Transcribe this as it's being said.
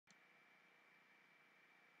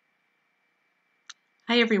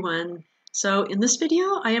Hi everyone. So in this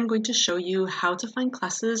video, I am going to show you how to find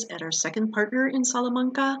classes at our second partner in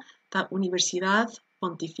Salamanca, the Universidad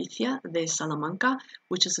Pontificia de Salamanca,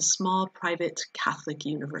 which is a small private Catholic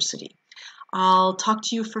university. I'll talk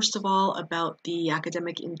to you first of all about the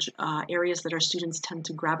academic areas that our students tend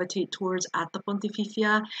to gravitate towards at the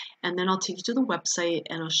Pontificia, and then I'll take you to the website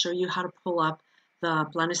and I'll show you how to pull up the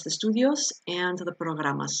planes de estudios and the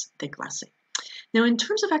programas de clase. Now, in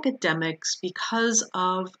terms of academics, because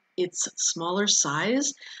of its smaller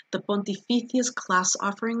size, the Pontificia's class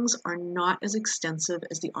offerings are not as extensive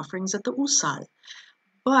as the offerings at the USAL.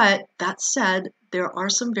 But that said, there are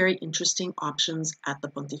some very interesting options at the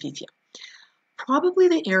Pontificia. Probably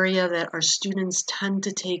the area that our students tend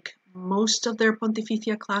to take most of their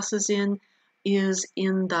Pontificia classes in is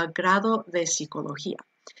in the Grado de Psicología.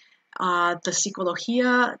 The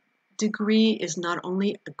Psicología degree is not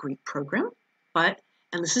only a great program, but,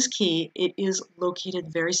 and this is key, it is located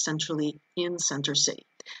very centrally in Center City.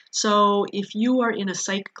 So if you are in a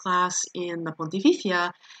psych class in the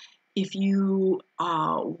Pontificia, if you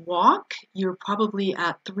walk, you're probably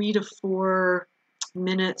at 3 to 4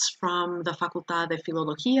 minutes from the Facultad de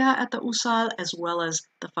Filología at the USAL, as well as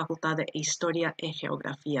the Facultad de Historia y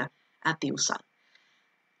Geografía at the USAL.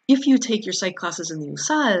 If you take your psych classes in the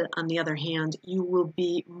USAL, on the other hand, you will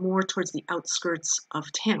be more towards the outskirts of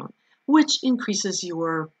town, which increases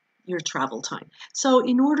your travel time. So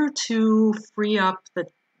in order to free up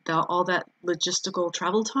all that logistical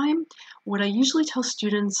travel time, what I usually tell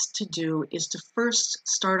students to do is to first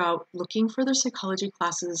start out looking for their psychology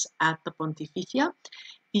classes at the Pontificia,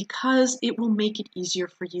 because it will make it easier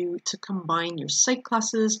for you to combine your psych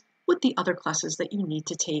classes with the other classes that you need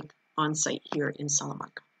to take on site here in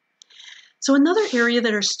Salamanca. So another area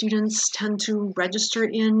that our students tend to register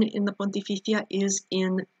in the Pontificia is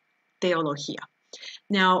in Teología.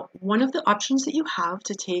 Now, one of the options that you have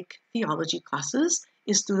to take theology classes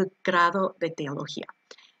is through the Grado de Teología.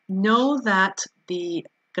 Know that the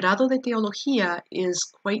Grado de Teología is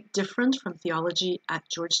quite different from theology at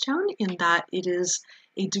Georgetown in that it is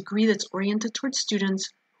a degree that's oriented towards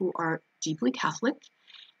students who are deeply Catholic,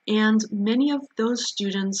 and many of those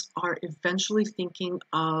students are eventually thinking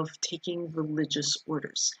of taking religious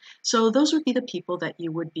orders. So those would be the people that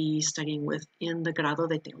you would be studying with in the Grado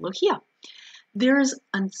de Teología. There is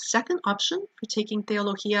a second option for taking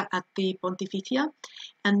Teología at the Pontificia,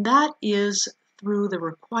 and that is through the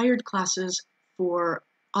required classes for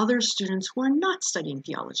other students who are not studying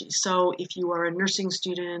theology. So if you are a nursing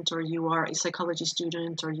student, or you are a psychology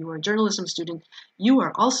student, or you are a journalism student, you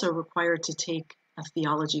are also required to take a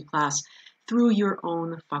theology class through your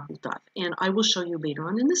own facultad. And I will show you later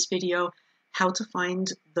on in this video how to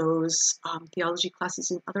find those theology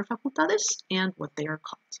classes in other facultades and what they are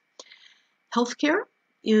called. Healthcare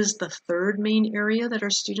is the third main area that our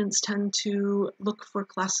students tend to look for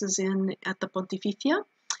classes in at the Pontificia.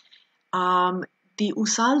 The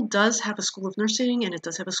USAL does have a school of nursing and it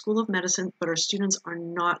does have a school of medicine, but our students are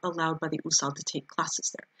not allowed by the USAL to take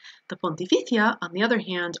classes there. The Pontificia, on the other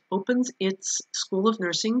hand, opens its school of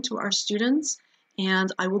nursing to our students,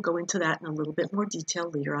 and I will go into that in a little bit more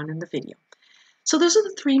detail later on in the video. So those are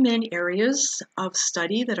the three main areas of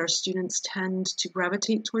study that our students tend to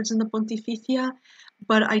gravitate towards in the Pontificia,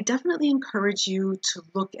 but I definitely encourage you to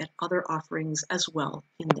look at other offerings as well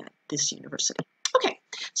in this university. Okay,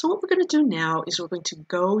 so what we're going to do now is we're going to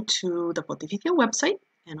go to the Pontificia website,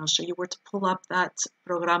 and I'll show you where to pull up that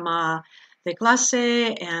programa de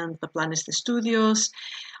clase and the planes de estudios.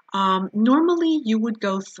 Normally, you would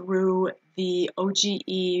go through the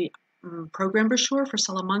OGE program brochure for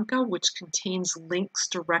Salamanca, which contains links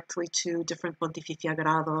directly to different Pontificia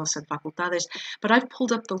grados and facultades, but I've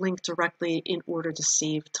pulled up the link directly in order to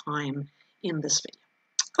save time in this video.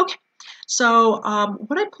 Okay, so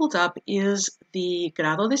what I pulled up is the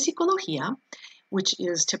Grado de Psicología, which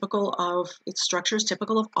is typical of, its structure is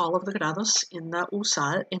typical of all of the grados in the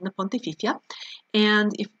USAL, in the Pontificia.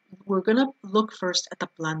 And if we're going to look first at the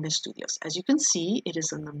Plan de Estudios. As you can see, it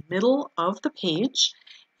is in the middle of the page,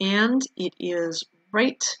 and it is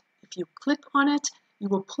right, if you click on it, you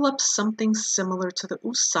will pull up something similar to the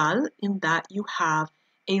USAL in that you have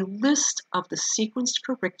a list of the sequenced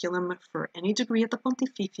curriculum for any degree at the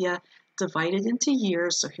Pontificia divided into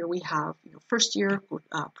years. So here we have first year,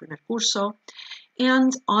 primer curso,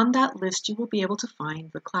 and on that list you will be able to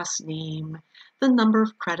find the class name, the number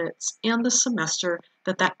of credits, and the semester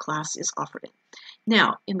that that class is offered in.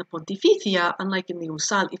 Now, in the Pontificia, unlike in the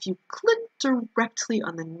USAL, if you click directly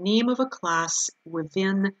on the name of a class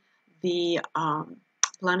within the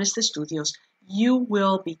planes de estudios, you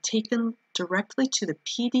will be taken directly to the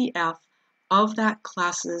PDF of that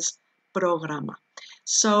class's programa.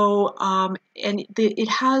 So, it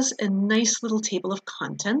has a nice little table of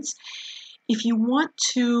contents. If you want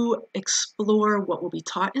to explore what will be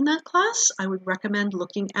taught in that class, I would recommend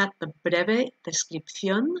looking at the breve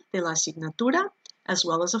descripción de la asignatura, as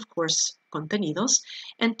well as, of course, contenidos.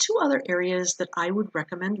 And two other areas that I would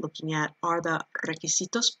recommend looking at are the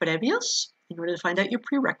requisitos previos, in order to find out your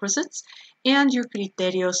prerequisites, and your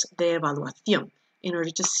criterios de evaluación, in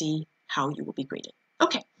order to see how you will be graded.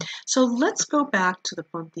 Okay, so let's go back to the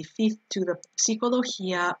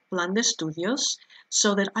Psicología Plan de Estudios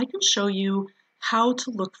so that I can show you how to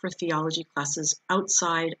look for theology classes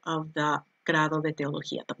outside of the Grado de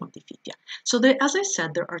Teología at the Pontificia. So as I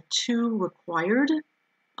said, there are two required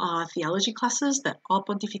theology classes that all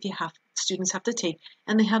Pontificia students have to take,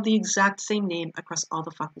 and they have the exact same name across all the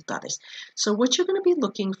facultades. So what you're going to be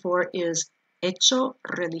looking for is Hecho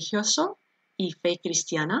Religioso y Fe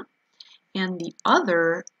Cristiana, and the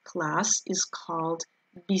other class is called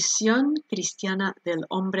Visión Cristiana del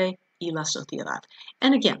Hombre y la Sociedad.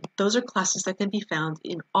 And again, those are classes that can be found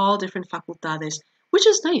in all different facultades, which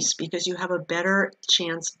is nice because you have a better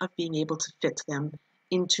chance of being able to fit them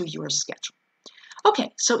into your schedule.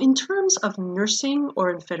 Okay, so in terms of nursing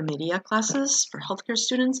or enfermería classes for healthcare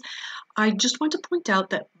students, I just want to point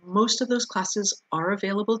out that most of those classes are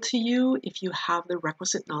available to you if you have the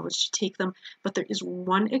requisite knowledge to take them, but there is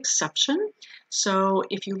one exception. So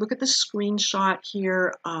if you look at the screenshot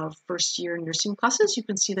here of first year nursing classes, you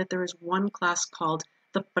can see that there is one class called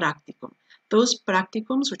the practicum. Those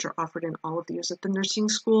practicums, which are offered in all of the years at the nursing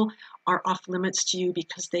school, are off limits to you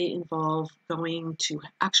because they involve going to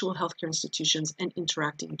actual healthcare institutions and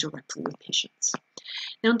interacting directly with patients.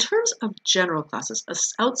 Now, in terms of general classes,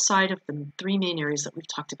 outside of the three main areas that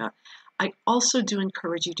we've talked about, I also do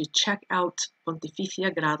encourage you to check out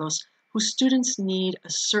Pontificia Grados, whose students need a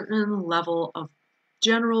certain level of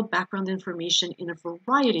general background information in a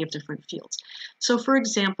variety of different fields. So, for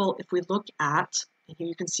example, if we look at, and here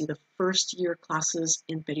you can see the first year classes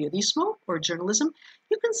in periodismo or journalism,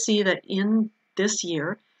 you can see that in this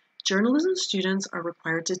year, journalism students are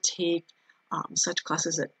required to take such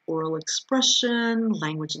classes as oral expression,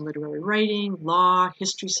 language and literary writing, law,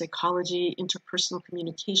 history, psychology, interpersonal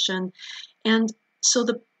communication. And so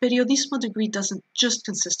the periodismo degree doesn't just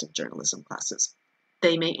consist of journalism classes.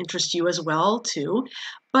 They may interest you as well, too.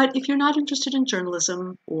 But if you're not interested in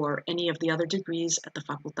journalism or any of the other degrees at the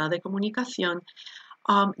Facultad de Comunicación,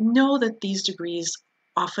 know that these degrees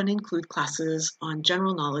often include classes on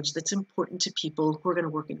general knowledge that's important to people who are going to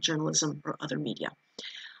work in journalism or other media.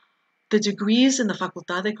 The degrees in the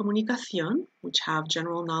Facultad de Comunicación, which have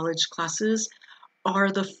general knowledge classes,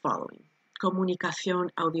 are the following: Comunicación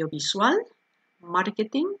Audiovisual,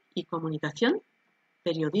 Marketing y Comunicación,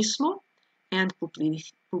 Periodismo, and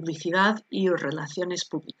Publicidad y Relaciones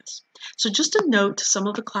Públicas. So just a note, some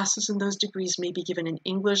of the classes in those degrees may be given in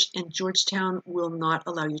English, and Georgetown will not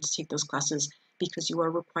allow you to take those classes because you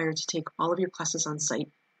are required to take all of your classes on site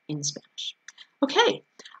in Spanish. Okay,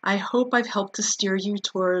 I hope I've helped to steer you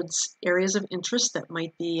towards areas of interest that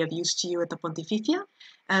might be of use to you at the Pontificia,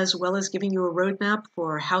 as well as giving you a roadmap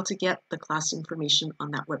for how to get the class information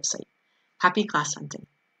on that website. Happy class hunting!